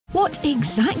What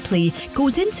exactly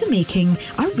goes into making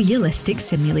a realistic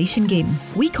simulation game?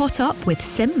 We caught up with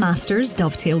Sim Masters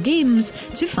Dovetail Games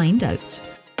to find out.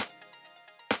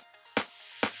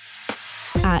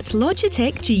 At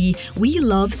Logitech G, we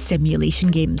love simulation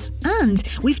games, and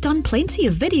we've done plenty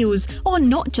of videos on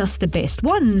not just the best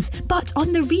ones, but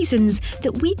on the reasons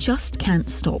that we just can't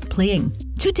stop playing.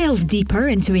 To delve deeper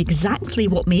into exactly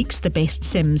what makes the best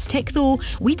Sims tick though,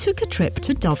 we took a trip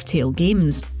to Dovetail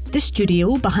Games, the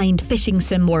studio behind Fishing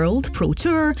Sim World Pro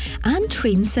Tour and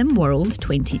Train Sim World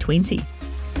 2020.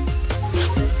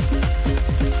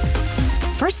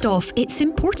 First off, it's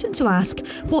important to ask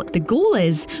what the goal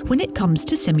is when it comes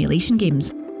to simulation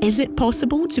games. Is it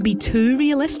possible to be too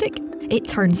realistic? It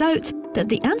turns out that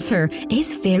the answer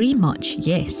is very much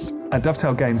yes. At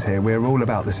Dovetail Games here, we're all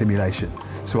about the simulation.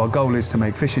 So our goal is to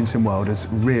make Fishing Sim World as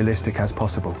realistic as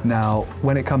possible. Now,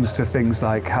 when it comes to things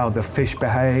like how the fish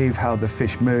behave, how the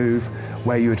fish move,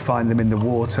 where you would find them in the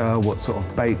water, what sort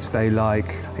of baits they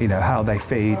like, how they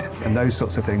feed, and those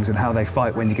sorts of things, and how they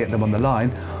fight when you get them on the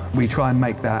line, we try and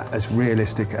make that as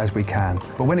realistic as we can.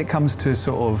 But when it comes to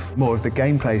sort of more of the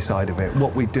gameplay side of it,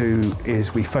 what we do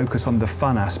is we focus on the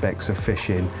fun aspects of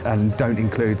fishing and don't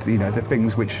include, the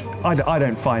things which I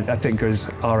think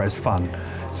are as fun.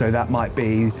 So that might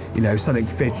be, something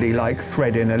fiddly like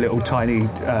threading a little tiny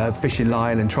fishing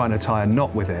line and trying to tie a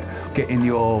knot with it, getting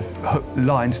your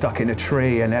line stuck in a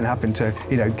tree and then having to,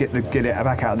 get it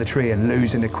back out of the tree and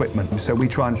losing equipment. So we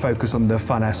try and focus on the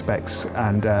fun aspects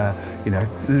and,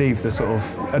 leave the sort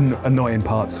of annoying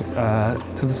parts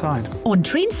to the side. On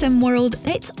Train Sim World,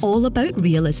 it's all about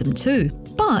realism too.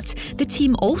 But the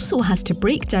team also has to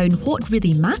break down what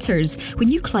really matters when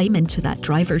you climb into that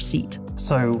driver's seat.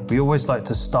 So we always like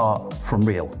to start from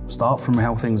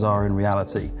how things are in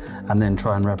reality, and then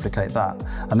try and replicate that.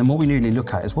 And then what we really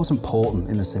look at is what's important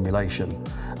in the simulation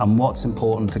and what's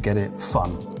important to get it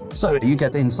fun. So you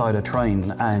get inside a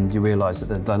train and you realise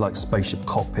that they're like spaceship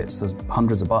cockpits. There's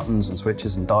hundreds of buttons and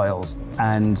switches and dials.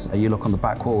 And you look on the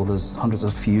back wall, there's hundreds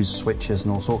of fuse switches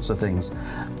and all sorts of things.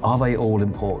 Are they all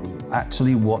important?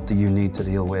 Actually, what do you need to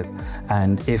deal with?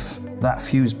 And if that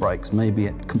fuse breaks, maybe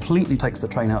it completely takes the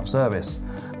train out of service.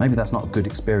 Maybe that's not a good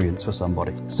experience for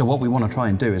somebody. So what we want to try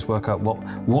and do is work out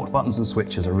what buttons and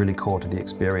switches are really core to the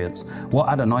experience. What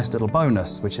add a nice little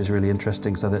bonus, which is really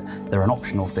interesting, so that they're an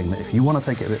optional thing, that if you want to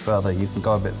take it a bit further, you can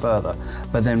go a bit further,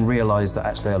 but then realise that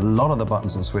actually a lot of the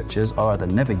buttons and switches are either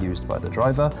never used by the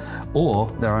driver, or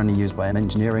they're only used by an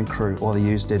engineering crew, or they're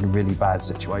used in really bad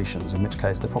situations, in which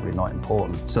case they're probably not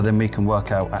important. So then we can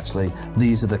work out actually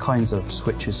these are the kinds of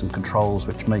switches and controls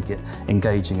which make it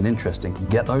engaging and interesting.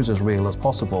 Get those as real as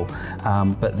possible,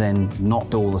 but then not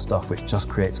do all the stuff which just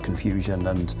creates confusion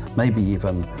and maybe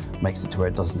even makes it to where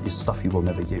it's stuff you will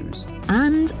never use.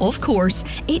 And of course,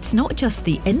 it's not just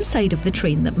the inside of the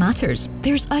train that matters.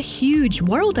 There's a huge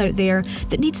world out there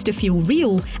that needs to feel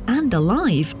real and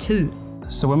alive too.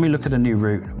 So when we look at a new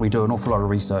route, we do an awful lot of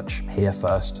research here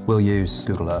first. We'll use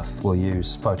Google Earth, we'll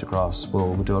use photographs,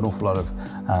 we'll do an awful lot of,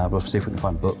 we'll see if we can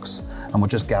find books, and we'll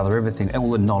just gather everything,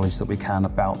 all the knowledge that we can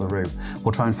about the route.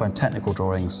 We'll try and find technical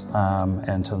drawings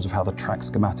in terms of how the track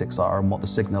schematics are and what the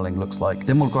signalling looks like.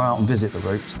 Then we'll go out and visit the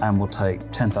route, and we'll take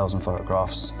 10,000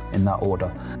 photographs in that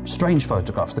order. Strange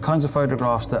photographs, the kinds of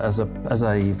photographs that as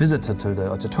a visitor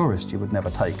as a tourist you would never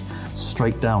take.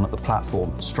 Straight down at the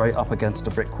platform, straight up against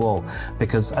a brick wall.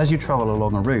 Because as you travel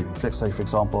along a route, let's say for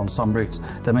example on some routes,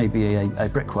 there may be a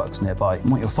brickworks nearby.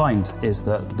 And what you'll find is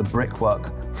that the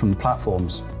brickwork from the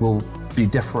platforms will be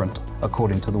different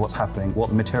according to what's happening, what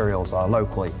the materials are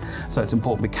locally. So it's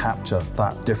important we capture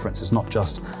that difference. It's not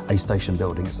just a station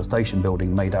building, it's a station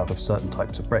building made out of certain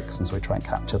types of bricks, and so we try and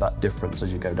capture that difference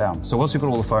as you go down. So once you've got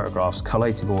all the photographs,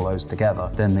 collating all those together,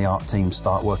 then the art teams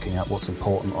start working out what's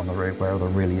important on the route, where are the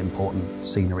really important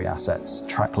scenery assets.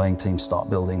 Track laying teams start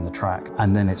building the track,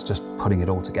 and then it's just putting it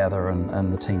all together,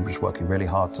 and the team is working really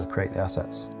hard to create the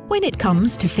assets. When it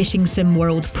comes to Fishing Sim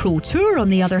World Pro Tour, on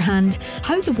the other hand,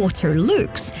 how the water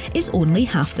looks is only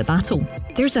half the battle.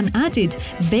 There's an added,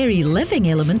 very living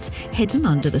element hidden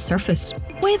under the surface.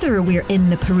 Whether we're in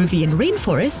the Peruvian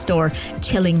rainforest or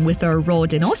chilling with our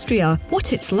rod in Austria,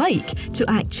 what it's like to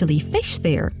actually fish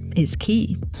there is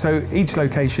key. So each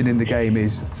location in the game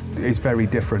is very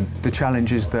different. The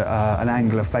challenges that an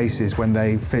angler faces when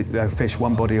they fish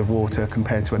one body of water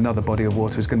compared to another body of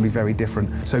water is going to be very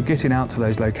different. So getting out to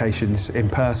those locations in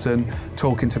person,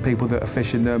 talking to people that are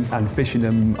fishing them and fishing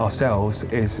them ourselves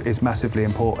is massively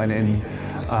important in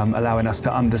allowing us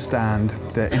to understand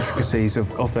the intricacies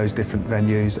of those different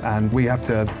venues, and we have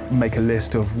to make a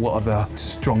list of what are the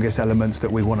strongest elements that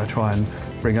we want to try and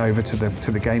bring over to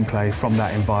the gameplay from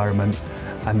that environment,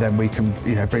 and then we can,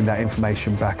 bring that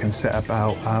information back and set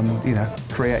about,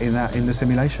 creating that in the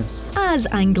simulation. As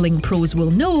angling pros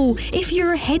will know, if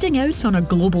you're heading out on a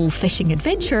global fishing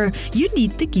adventure, you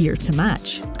need the gear to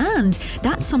match. And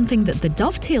that's something that the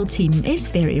Dovetail team is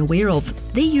very aware of.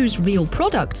 They use real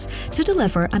products to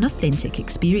deliver an authentic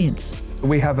experience.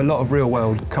 We have a lot of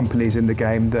real-world companies in the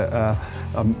game that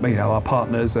are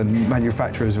partners and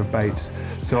manufacturers of baits.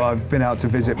 So I've been out to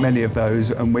visit many of those,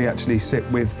 and we actually sit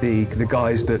with the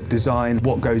guys that design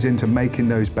what goes into making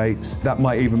those baits. That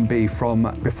might even be from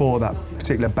before that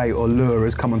particular bait or lure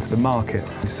has come onto the market.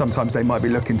 Sometimes they might be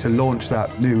looking to launch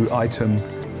that new item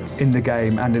in the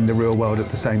game and in the real world at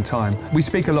the same time. We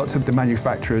speak a lot to the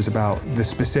manufacturers about the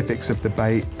specifics of the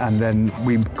bait, and then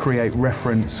we create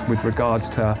reference with regards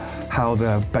to how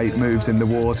the bait moves in the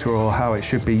water or how it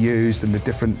should be used and the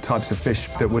different types of fish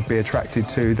that would be attracted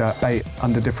to that bait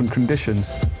under different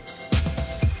conditions.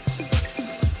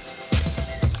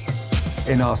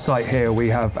 In our site here, we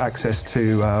have access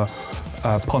to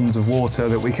ponds of water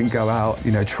that we can go out,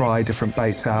 try different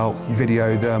baits out,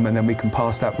 video them, and then we can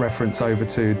pass that reference over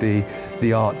to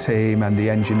the art team and the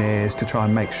engineers to try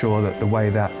and make sure that the way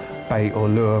that bait or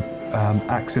lure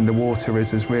acts in the water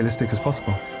is as realistic as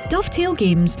possible. Dovetail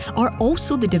Games are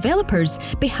also the developers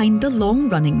behind the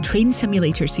long-running Train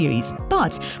Simulator series.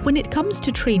 But when it comes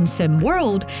to Train Sim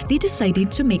World, they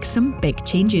decided to make some big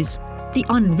changes. The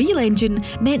Unreal Engine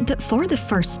meant that for the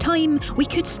first time, we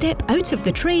could step out of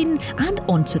the train and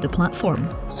onto the platform.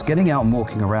 So getting out and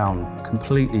walking around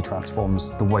completely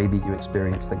transforms the way that you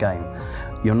experience the game.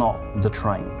 You're not the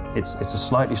train. It's a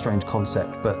slightly strange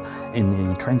concept, but in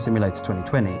the Train Simulator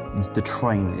 2020, the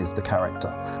train is the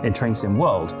character. In Train Sim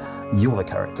World, you're the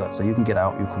character, so you can get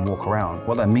out, you can walk around.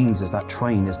 What that means is that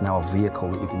train is now a vehicle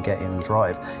that you can get in and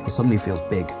drive. It suddenly feels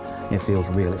big. It feels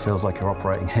real. It feels like you're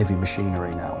operating heavy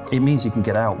machinery now. It means you can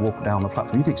get out, walk down the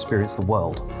platform. You can experience the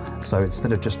world. So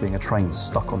instead of just being a train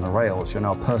stuck on the rails, you're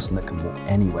now a person that can walk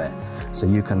anywhere. So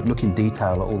you can look in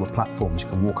detail at all the platforms. You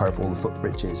can walk over all the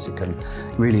footbridges. You can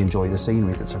really enjoy the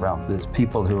scenery that's around. There's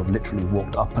people who have literally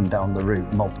walked up and down the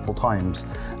route multiple times,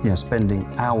 spending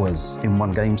hours in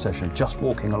one game session just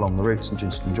walking along the routes and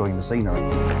just enjoying the scenery.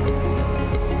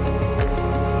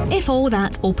 If all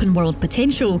that open-world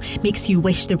potential makes you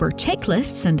wish there were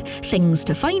checklists and things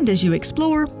to find as you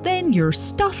explore, then your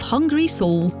stuff-hungry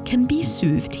soul can be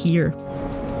soothed here.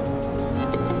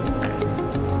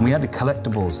 We added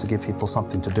collectibles to give people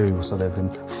something to do, so they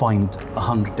can find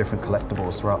 100 different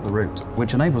collectibles throughout the route,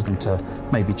 which enables them to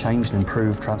maybe change and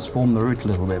improve, transform the route a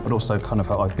little bit, but also kind of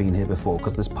how I've been here before,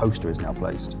 because this poster is now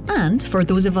placed. And for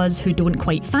those of us who don't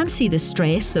quite fancy the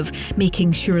stress of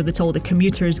making sure that all the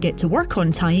commuters get to work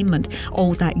on time and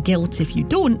all that guilt if you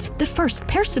don't, the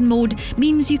first-person mode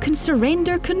means you can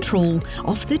surrender control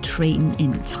of the train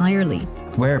entirely.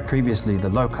 Where previously the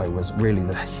loco was really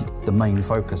the main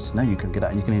focus, now you can get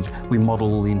out and you can. We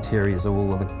model all the interiors of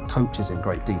all of the coaches in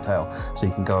great detail, so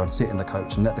you can go and sit in the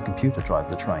coach and let the computer drive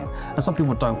the train. And some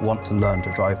people don't want to learn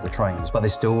to drive the trains, but they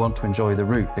still want to enjoy the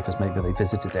route because maybe they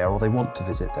visited there or they want to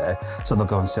visit there, so they'll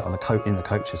go and sit on in the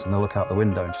coaches and they'll look out the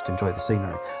window and just enjoy the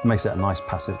scenery. It makes it a nice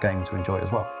passive game to enjoy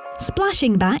as well.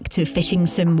 Splashing back to Fishing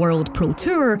Sim World Pro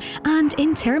Tour, and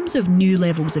in terms of new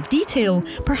levels of detail,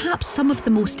 perhaps some of the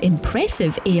most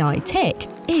impressive AI tech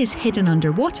is hidden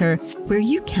underwater where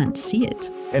you can't see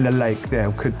it. In a lake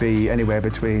there could be anywhere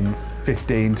between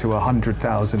 15 to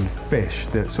 100,000 fish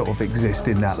that sort of exist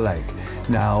in that lake.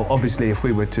 Now obviously if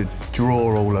we were to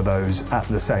draw all of those at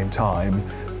the same time,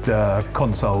 the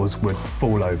consoles would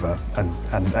fall over and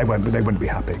they wouldn't be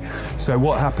happy. So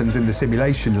what happens in the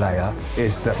simulation layer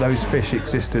is that those fish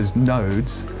exist as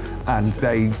nodes and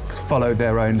they follow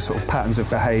their own sort of patterns of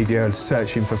behaviour,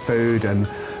 searching for food and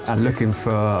looking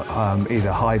for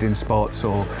either hiding spots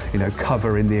or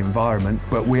cover in the environment.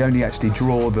 But we only actually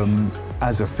draw them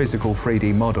as a physical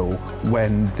 3D model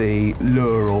when the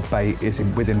lure or bait is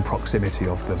within proximity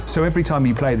of them. So every time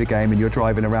you play the game and you're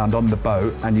driving around on the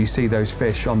boat and you see those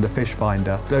fish on the fish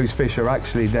finder, those fish are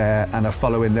actually there and are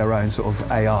following their own sort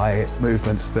of AI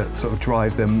movements that sort of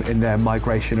drive them in their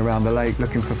migration around the lake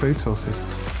looking for food sources.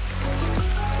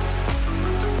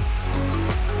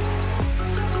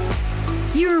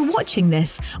 You're watching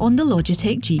this on the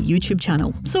Logitech G YouTube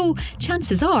channel, so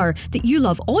chances are that you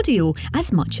love audio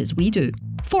as much as we do.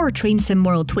 For Train Sim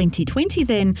World 2020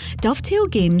 then, Dovetail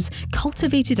Games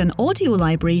cultivated an audio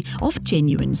library of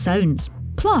genuine sounds.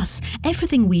 Plus,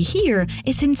 everything we hear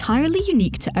is entirely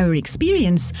unique to our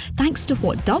experience thanks to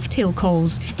what Dovetail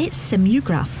calls its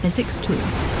simulgraph physics tool.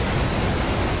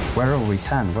 Wherever we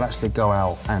can, we'll actually go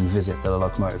out and visit the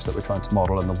locomotives that we're trying to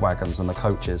model and the wagons and the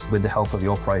coaches with the help of the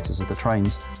operators of the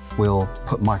trains. we'll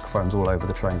put microphones all over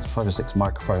the trains, 5 or 6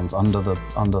 microphones under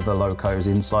the locos,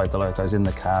 inside the locos, in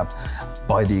the cab,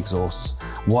 by the exhausts,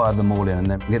 wire them all in,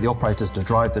 and then get the operators to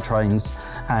drive the trains,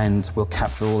 and we'll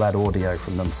capture all that audio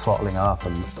from them throttling up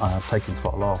and taking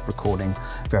throttle off, recording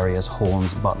various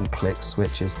horns, button clicks,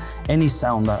 switches, any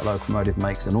sound that locomotive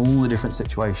makes in all the different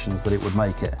situations that it would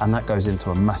make it, and that goes into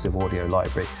a massive audio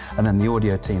library. And then the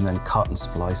audio team then cut and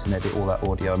splice and edit all that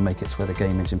audio and make it to where the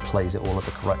game engine plays it all at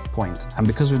the correct point. And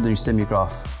because of the new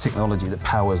Simulgraph technology that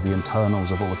powers the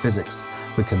internals of all the physics,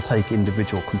 we can take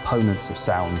individual components of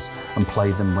sounds and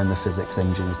play them when the physics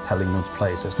engine is telling them to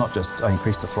play. So it's not just, I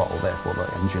increased the throttle, therefore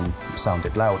the engine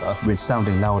sounded louder. It's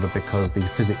sounding louder because the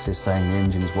physics is saying the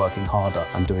engine is working harder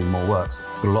and doing more work. So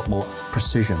we've got a lot more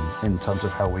precision in terms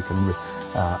of how we can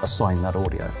assign that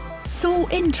audio. So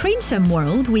in Train Sim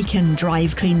world, we can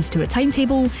drive trains to a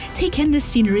timetable, take in the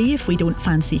scenery if we don't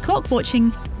fancy clock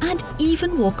watching, and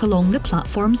even walk along the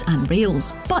platforms and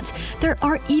rails. But there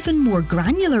are even more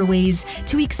granular ways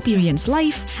to experience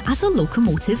life as a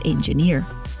locomotive engineer.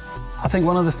 I think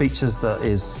one of the features that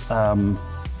is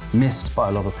missed by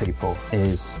a lot of people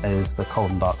is the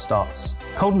cold and dark starts.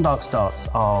 Cold and dark starts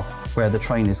are where the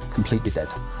train is completely dead.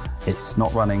 It's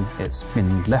not running, it's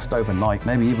been left overnight,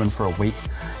 maybe even for a week.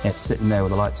 It's sitting there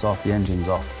with the lights off, the engine's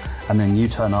off, and then you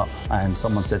turn up and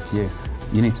someone said to you,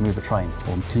 you need to move a train,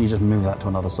 or can you just move that to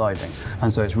another siding?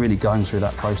 And so it's really going through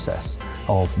that process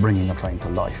of bringing a train to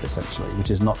life, essentially,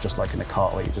 which is not just like in a car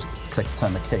where you just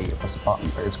turn the key, or press a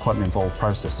button. It's quite an involved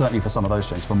process. Certainly for some of those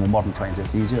trains. For more modern trains,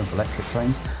 it's easier, and for electric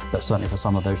trains, but certainly for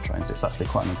some of those trains, it's actually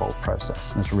quite an involved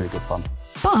process, and it's really good fun.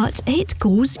 But it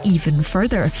goes even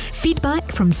further. Feedback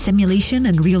from simulation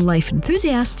and real-life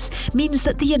enthusiasts means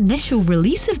that the initial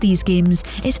release of these games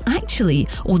is actually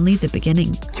only the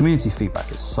beginning. Community feedback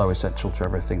is so essential to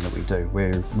everything that we do.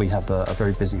 We have a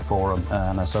very busy forum,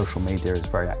 and our social media is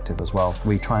very active as well.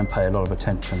 We try and pay a lot of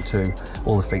attention to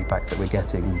all the feedback that we're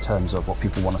getting in terms of what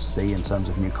people want to see in terms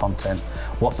of new content,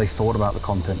 what they thought about the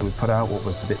content that we put out, what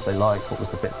was the bits they liked, what was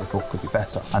the bits they thought could be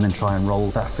better, and then try and roll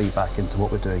that feedback into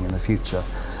what we're doing in the future,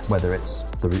 whether it's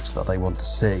the routes that they want to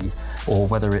see or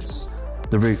whether it's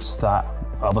the routes that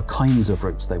are the kinds of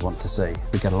routes they want to see.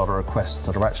 We get a lot of requests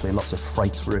that are actually lots of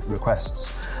freight route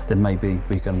requests. Then maybe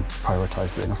we can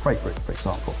prioritise doing a freight route, for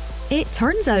example. It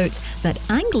turns out that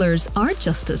anglers are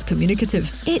just as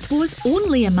communicative. It was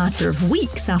only a matter of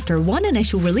weeks after one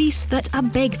initial release that a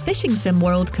big Fishing Sim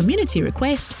World community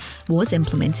request was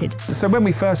implemented. So when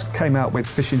we first came out with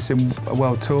Fishing Sim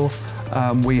World Tour,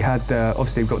 we had,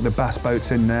 obviously we've got the bass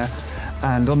boats in there,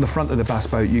 and on the front of the bass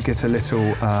boat you get a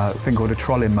little thing called a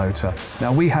trolling motor.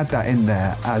 Now we had that in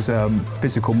there as a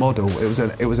physical model. It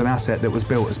was an asset that was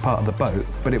built as part of the boat,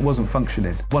 but it wasn't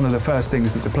functioning. One of the first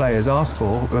things that the players asked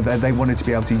for, they wanted to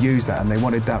be able to use that, and they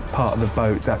wanted that part of the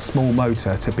boat, that small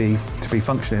motor, to be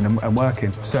functioning and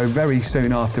working. So very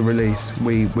soon after release,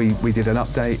 we did an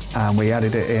update and we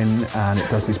added it in, and it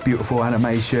does this beautiful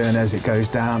animation as it goes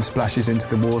down, splashes into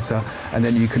the water, and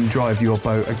then you can drive your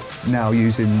boat now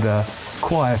using the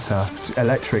quieter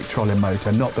electric trolling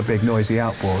motor, not the big noisy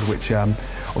outboard, which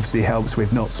obviously helps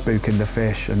with not spooking the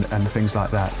fish and things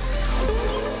like that.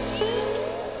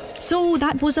 So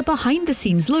that was a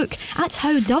behind-the-scenes look at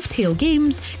how Dovetail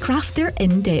Games craft their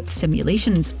in-depth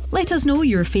simulations. Let us know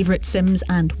your favourite sims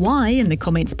and why in the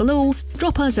comments below.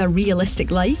 Drop us a realistic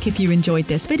like if you enjoyed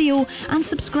this video, and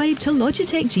subscribe to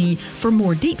Logitech G for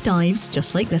more deep dives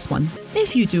just like this one.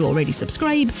 If you do already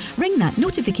subscribe, ring that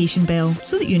notification bell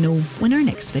so that you know when our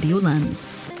next video lands.